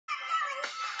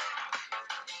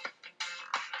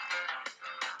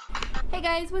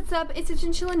guys, what's up? It's a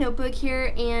Chinchilla notebook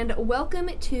here and welcome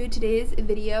to today's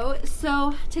video.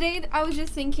 So today I was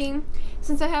just thinking,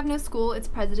 since I have no school, it's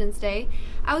President's Day,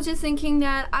 I was just thinking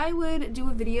that I would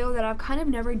do a video that I've kind of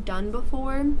never done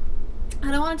before, and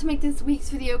I wanted to make this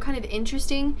week's video kind of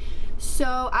interesting.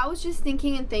 So I was just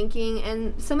thinking and thinking,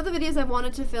 and some of the videos I've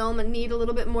wanted to film need a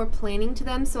little bit more planning to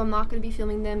them, so I'm not going to be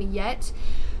filming them yet.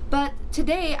 But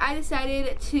today I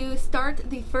decided to start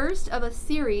the first of a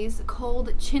series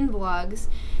called ChinVlogs.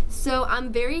 So I'm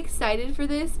very excited for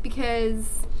this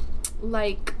because,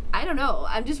 like, I don't know,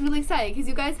 I'm just really excited because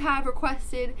you guys have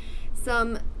requested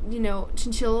some, you know,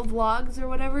 Chinchilla vlogs or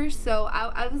whatever, so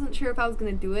I wasn't sure if I was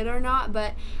gonna do it or not,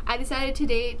 but I decided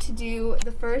today to do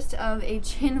the first of a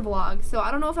chin vlog. So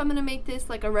I don't know if I'm gonna make this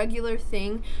like a regular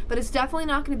thing, but it's definitely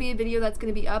not gonna be a video that's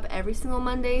gonna be up every single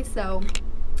Monday, so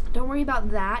don't worry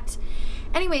about that.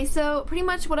 Anyway, so pretty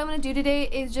much what I'm going to do today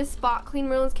is just spot clean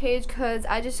Merlin's cage because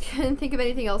I just couldn't think of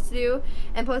anything else to do,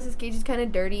 and plus his cage is kind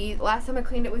of dirty. Last time I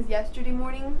cleaned it was yesterday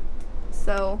morning,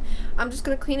 so I'm just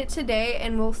going to clean it today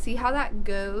and we'll see how that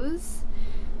goes.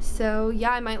 So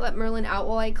yeah, I might let Merlin out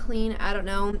while I clean, I don't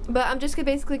know, but I'm just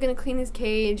basically going to clean his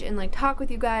cage and like talk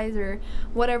with you guys or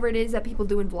whatever it is that people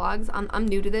do in vlogs. I'm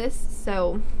new to this,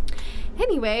 so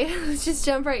anyway, let's just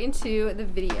jump right into the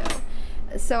video.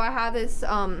 So I have this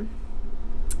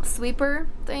sweeper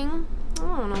thing, I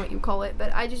don't know what you call it,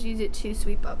 but I just use it to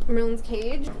sweep up Merlin's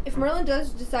cage. If Merlin does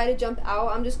decide to jump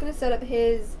out, I'm just gonna set up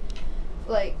his,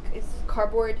 like, his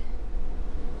cardboard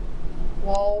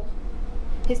wall,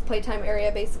 his playtime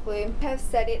area basically. I have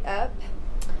set it up.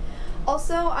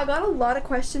 Also, I got a lot of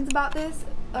questions about this,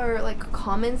 or like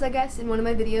comments I guess, in one of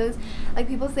my videos, like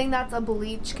people saying that's a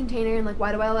bleach container and like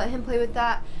why do I let him play with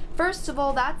that. First of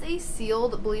all, that's a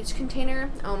sealed bleach container.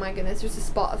 Oh my goodness, there's a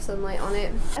spot of sunlight on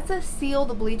it. That's a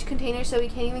sealed bleach container, so we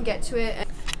can't even get to it.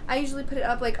 I usually put it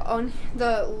up like on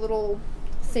the little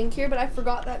sink here, but I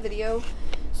forgot that video.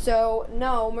 So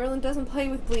no, Merlin doesn't play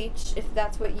with bleach, if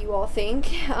that's what you all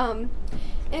think.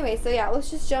 Anyway, so yeah, let's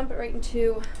just jump right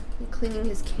into cleaning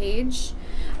his cage.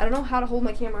 I don't know how to hold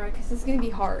my camera because this is gonna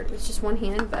be hard with just one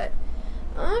hand, but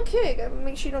okay, gotta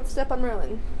make sure you don't step on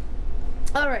Merlin.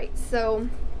 Alright, so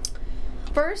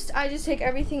first I just take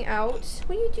everything out.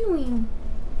 What are you doing?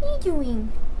 What are you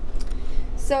doing?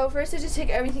 So first I just take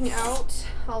everything out.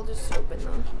 I'll just open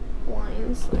the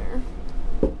blinds there.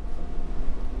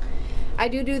 I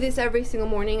do this every single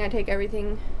morning. I take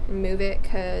everything and move it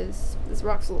because this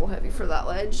rock's a little heavy for that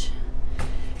ledge.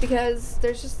 Because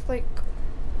there's just like,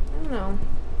 I don't know,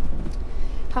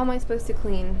 how am I supposed to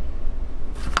clean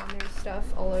when there's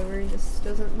stuff all over? He just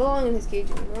doesn't belong in his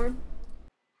cage anymore.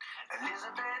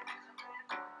 Elizabeth,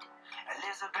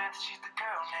 she's the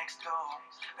girl next door,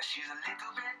 but she's a little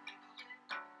bit,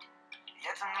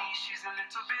 yeah, to me she's a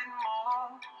little bit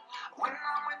more. When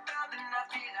I'm with her, then I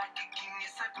feel like a king,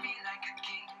 yes, I feel like a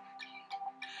king.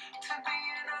 To be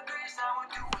in her grace, I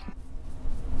would do it.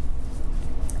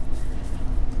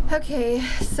 Okay,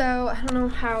 so I don't know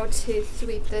how to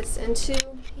sweep this into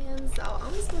hands, so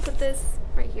I'm just gonna put this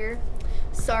right here.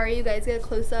 Sorry, you guys get a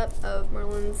close-up of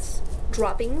Merlin's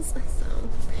droppings, so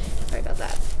sorry about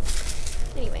that.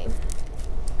 Anyway,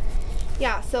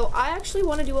 yeah, so I actually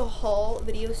want to do a haul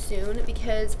video soon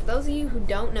because for those of you who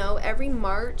don't know, every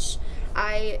March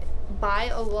I buy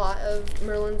a lot of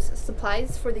Merlin's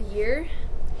supplies for the year.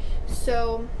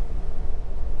 So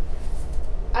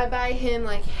I buy him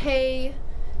like hay,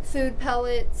 food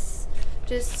pellets,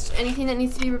 just anything that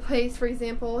needs to be replaced. For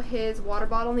example, his water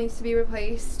bottle needs to be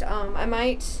replaced. I'm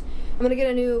gonna get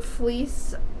a new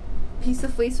piece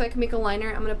of fleece so I can make a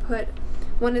liner. I'm gonna put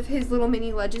one of his little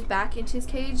mini ledges back into his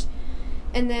cage,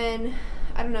 and then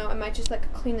I don't know, I might just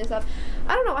like clean this up.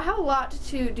 I don't know, I have a lot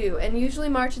to do, and usually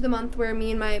March is the month where me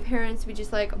and my parents, we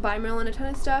just like buy Merlin a ton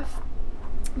of stuff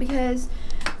because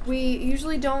we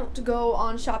usually don't go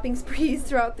on shopping sprees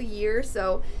throughout the year,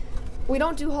 so we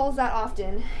don't do hauls that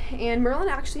often. And Merlin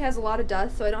actually has a lot of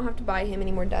dust, so I don't have to buy him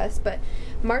any more dust, but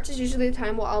March is usually the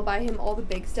time where I'll buy him all the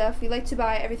big stuff. We like to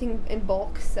buy everything in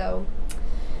bulk, so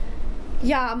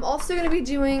yeah. I'm also going to be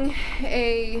doing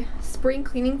a spring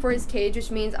cleaning for his cage, which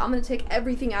means I'm going to take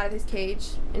everything out of his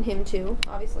cage, and him too,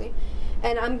 obviously,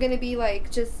 and I'm going to be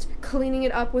like just cleaning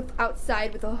it up with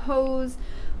outside with a hose.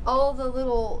 All the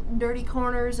little dirty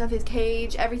corners of his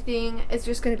cage, everything is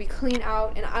just going to be clean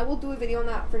out, and I will do a video on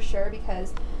that for sure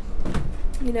because,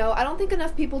 you know, I don't think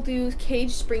enough people do cage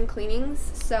spring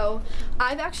cleanings. So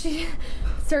I've actually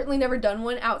certainly never done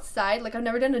one outside. Like, I've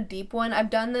never done a deep one. I've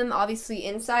done them obviously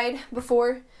inside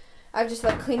before. I've just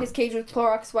like cleaned his cage with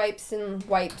Clorox wipes and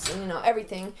you know,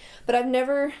 everything. But I've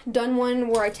never done one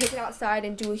where I take it outside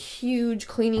and do a huge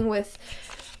cleaning with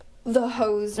the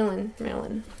hose.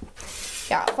 Merlin.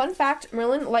 Yeah, fun fact,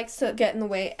 Merlin likes to get in the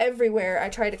way everywhere I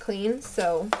try to clean,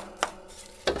 so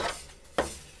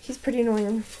he's pretty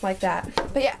annoying like that.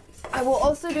 But yeah, I will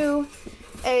also do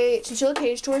a chinchilla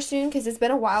cage tour soon because it's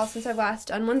been a while since I've last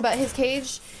done one, but his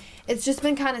cage, it's just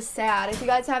been kind of sad. If you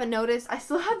guys haven't noticed, I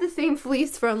still have the same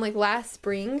fleece from like last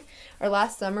spring or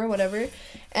last summer, whatever.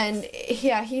 And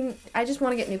yeah, I just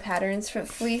want to get new patterns for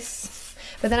fleece,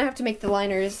 but then I have to make the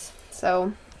liners,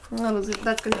 so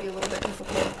that's going to be a little bit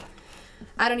difficult.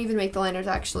 I don't even make the liners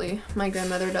actually. My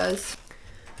grandmother does.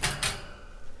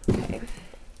 Okay.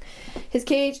 His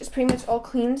cage is pretty much all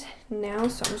cleaned now,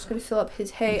 so I'm just going to fill up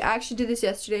his hay. I actually did this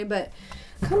yesterday, but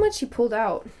look how much he pulled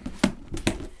out.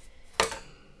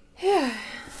 Yeah.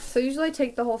 So usually I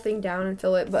take the whole thing down and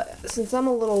fill it, but since I'm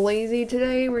a little lazy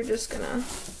today, we're just going to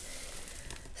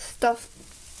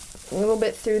stuff a little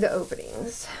bit through the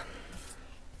openings.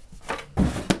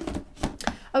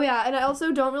 Oh yeah, and I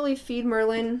also don't really feed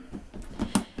Merlin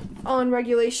on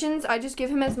regulations. I just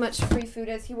give him as much free food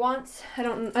as he wants. I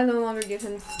no longer give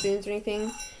him spoons or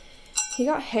anything. He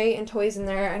got hay and toys in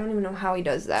there. I don't even know how he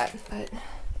does that, but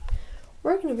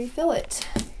we're gonna refill it.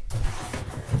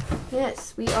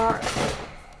 Yes, we are.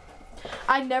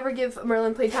 I never give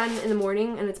Merlin playtime in the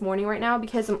morning, and it's morning right now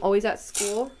because I'm always at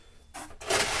school.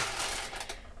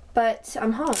 But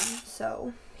I'm home,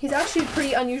 so he's actually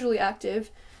pretty unusually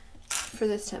active for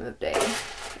this time of day.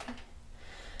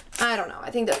 I don't know. I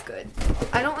think that's good.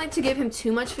 I don't like to give him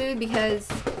too much food because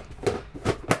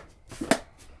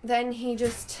then he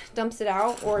just dumps it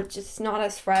out or it's just not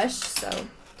as fresh. So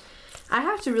I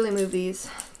have to really move these.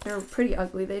 They're pretty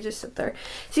ugly. They just sit there.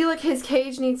 See, like his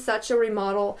cage needs such a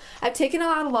remodel. I've taken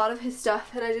out a lot of his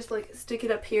stuff and I just like stick it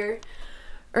up here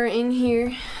or in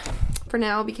here for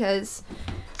now because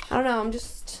I don't know. I'm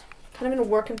just kind of in a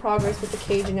work in progress with the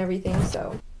cage and everything.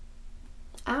 So,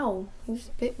 ow! He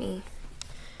just bit me.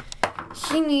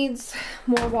 He needs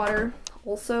more water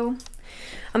also.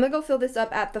 I'm gonna go fill this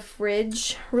up at the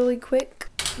fridge really quick.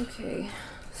 Okay,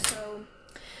 so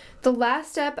the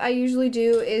last step I usually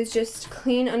do is just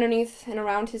clean underneath and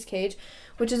around his cage,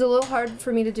 which is a little hard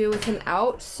for me to do with him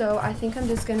out, so I think I'm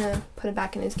just gonna put it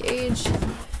back in his cage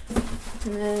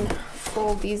and then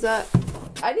fold these up.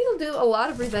 I need to do a lot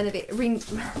of renovating.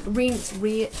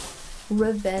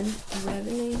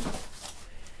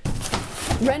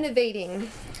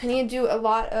 I need to do a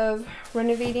lot of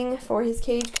renovating for his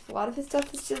cage. A lot of his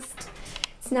stuff is just,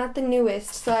 it's not the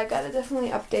newest, so I gotta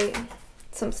definitely update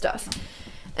some stuff.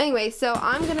 Anyway, so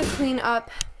I'm gonna clean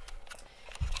up,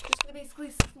 just gonna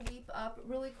basically sweep up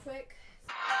really quick.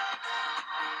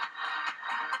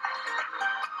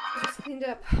 I just cleaned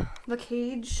up the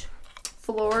cage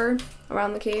floor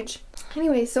around the cage.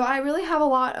 Anyway, so I really have a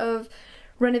lot of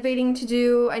renovating to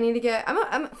do. I need to get,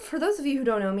 for those of you who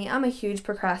don't know me, I'm a huge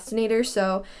procrastinator,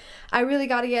 so I really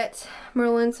got to get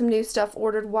Merlin some new stuff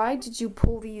ordered. Why did you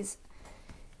pull these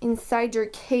inside your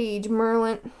cage,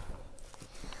 Merlin?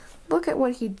 Look at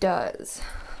what he does.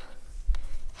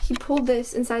 He pulled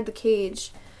this inside the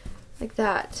cage like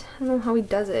that. I don't know how he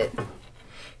does it.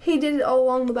 He did it all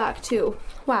along the back too.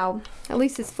 Wow, at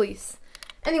least his fleece.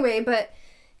 Anyway, but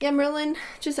yeah, Merlin,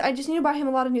 I just need to buy him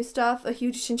a lot of new stuff, a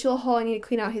huge chinchilla haul. I need to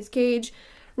clean out his cage,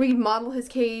 remodel his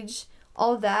cage,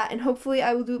 all of that, and hopefully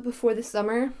I will do it before the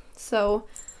summer. So,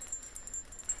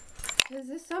 because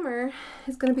this summer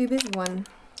is going to be a busy one.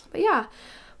 But yeah,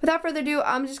 without further ado,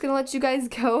 I'm just going to let you guys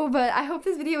go, but I hope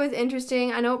this video was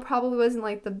interesting. I know it probably wasn't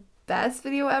like the best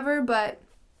video ever, but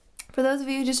for those of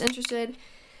you just interested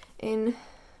in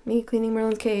me cleaning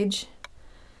Merlin's cage,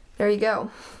 there you go.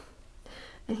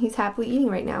 And he's happily eating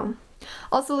right now.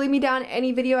 Also, leave me down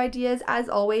any video ideas, as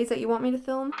always, that you want me to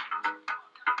film.